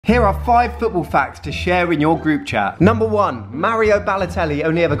Here are 5 football facts to share in your group chat. Number 1, Mario Balotelli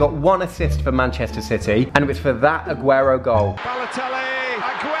only ever got 1 assist for Manchester City, and it was for that Aguero goal. Balotelli,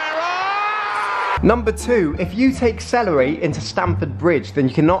 Aguero! Number 2, if you take celery into Stamford Bridge, then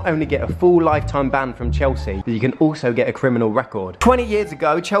you can not only get a full lifetime ban from Chelsea, but you can also get a criminal record. 20 years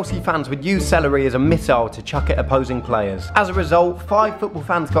ago, Chelsea fans would use celery as a missile to chuck at opposing players. As a result, 5 football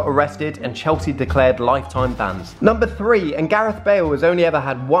fans got arrested and Chelsea declared lifetime bans. Number 3, and Gareth Bale has only ever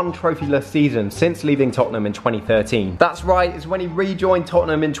had 1 trophyless season since leaving Tottenham in 2013. That's right, it's when he rejoined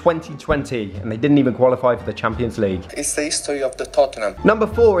Tottenham in 2020, and they didn't even qualify for the Champions League. It's the history of the Tottenham. Number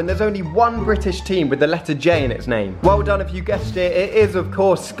 4, and there's only 1 British team with the letter J in its name. Well done if you guessed it. It is, of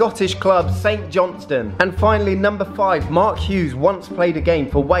course, Scottish club St Johnstone. And finally, number 5, Mark Hughes once played a game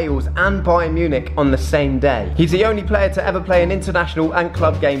for Wales and Bayern Munich on the same day. He's the only player to ever play an international and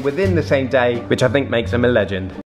club game within the same day, which I think makes him a legend.